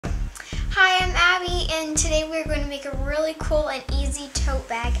and today we're going to make a really cool and easy tote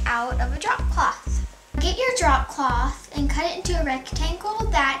bag out of a drop cloth. Get your drop cloth and cut it into a rectangle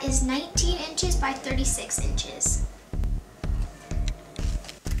that is 19 inches by 36 inches.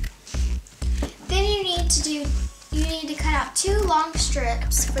 Then you need to cut out 2 long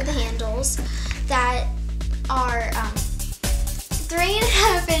strips for the handles that are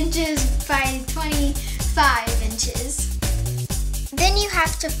 3.5 inches by 25 inches. Then you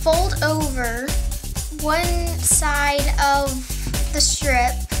have to fold over one side of the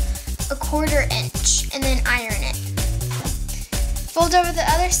strip 1/4 inch and then iron it. Fold over the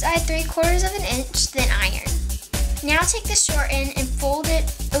other side 3/4 of an inch, then iron. Now take the short end and fold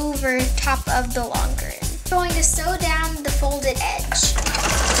it over top of the longer end. We're going to sew down the folded edge.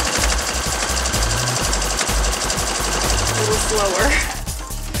 A little slower.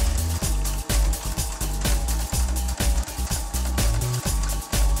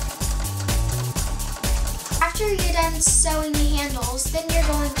 After you're done sewing the handles, then you're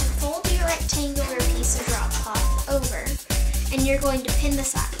going to fold your rectangular piece of drop cloth over and you're going to pin the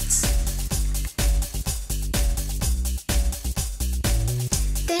sides.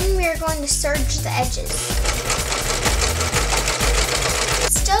 Then we're going to serge the edges.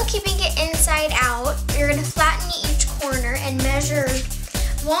 Still keeping it inside out, you're going to flatten each corner and measure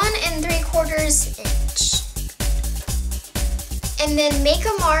 1 3/4 inch. And then make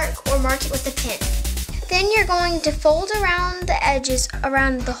a mark or mark it with a pin. Then you're going to fold around the edges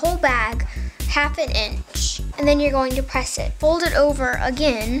around the whole bag 1/2 inch, and then you're going to press it. Fold it over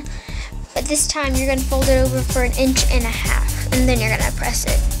again, but this time you're going to fold it over for 1.5 inches, and then you're going to press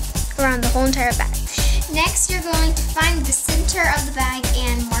it around the whole entire bag. Next, you're going to find the center of the bag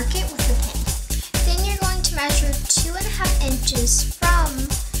and mark it with a pin. Then you're going to measure 2.5 inches from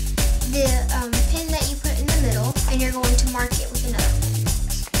the pin that you put in the middle, and you're going to mark it with another pin,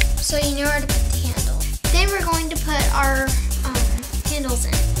 so you know where to put the handle. Then we're going to put our handles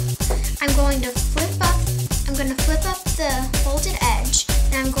in. I'm going to flip up the folded edge,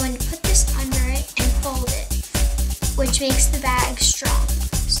 and I'm going to put this under it and fold it, which makes the bag strong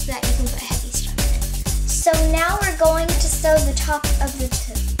so that you can put heavy stuff in it. So now we're going to sew the top of the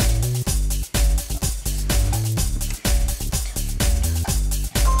tote.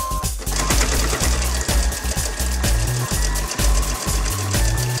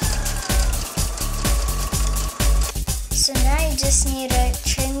 So now you just need to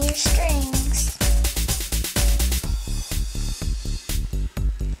trim your strings.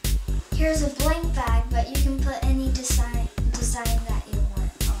 Here's a blank bag, but you can put any design that you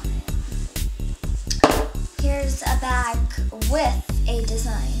want on it. Here's a bag with a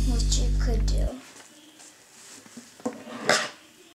design, which you could do.